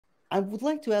I would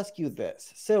like to ask you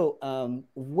this. So,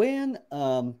 when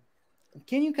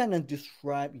can you kind of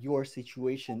describe your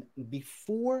situation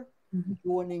before Mhm.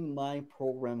 joining my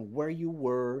program, where you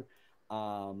were,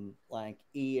 and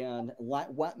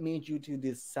what made you to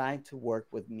decide to work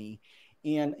with me?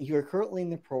 And you're currently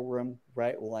in the program,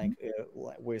 right? Like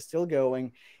we're still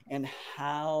going, and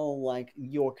how like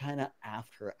you're kind of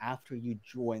after you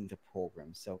join the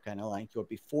program. So kind of like your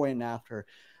before and after,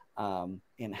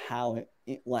 and how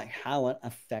how it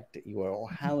affected you, or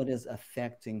how it is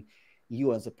affecting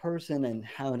you as a person, and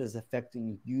how it is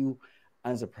affecting you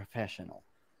as a professional.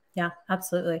 Yeah,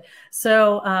 absolutely.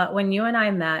 So when you and I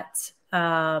met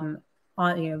on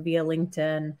via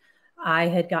LinkedIn, I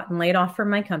had gotten laid off from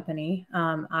my company.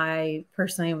 I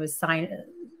personally was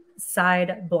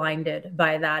side blinded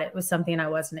by that. It was something I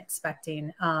wasn't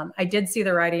expecting. I did see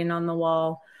the writing on the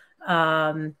wall,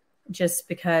 just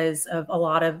because of a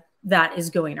lot of that is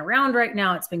going around right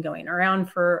now. It's been going around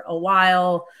for a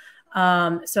while.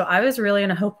 So I was really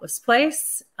in a hopeless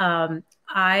place.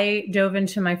 I dove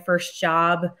into my first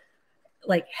job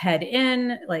like head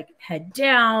in, like head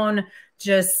down,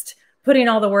 just putting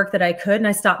all the work that I could, and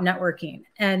I stopped networking.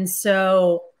 And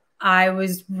so I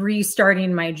was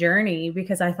restarting my journey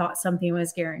because I thought something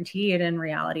was guaranteed. In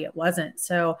reality, it wasn't.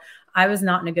 So I was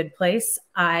not in a good place.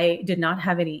 I did not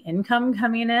have any income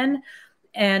coming in.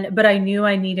 But I knew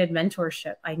I needed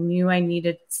mentorship. I knew I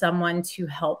needed someone to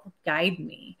help guide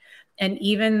me. And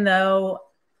even though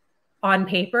on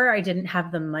paper I didn't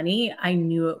have the money, I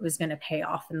knew it was going to pay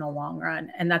off in the long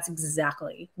run. And that's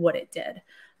exactly what it did.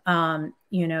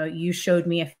 You showed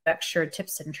me a few extra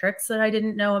tips and tricks that I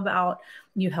didn't know about.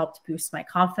 You helped boost my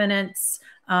confidence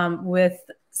with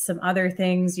some other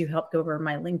things. You helped go over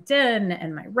my LinkedIn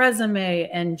and my resume,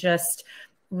 and just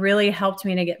really helped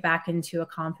me to get back into a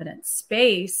confident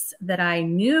space that I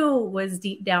knew was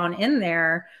deep down in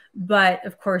there. But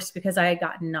of course, because I had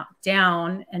gotten knocked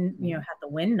down and, had the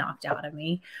wind knocked out of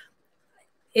me,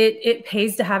 it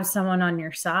pays to have someone on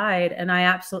your side. And I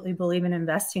absolutely believe in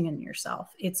investing in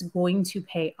yourself. It's going to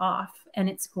pay off, and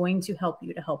it's going to help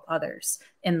you to help others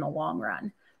in the long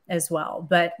run as well.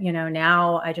 But,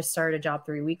 now I just started a job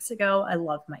 3 weeks ago. I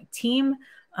love my team.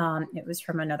 It was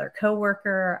from another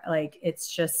coworker. Like,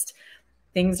 it's just,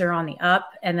 things are on the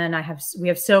up. And then we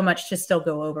have so much to still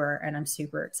go over, and I'm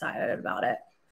super excited about it.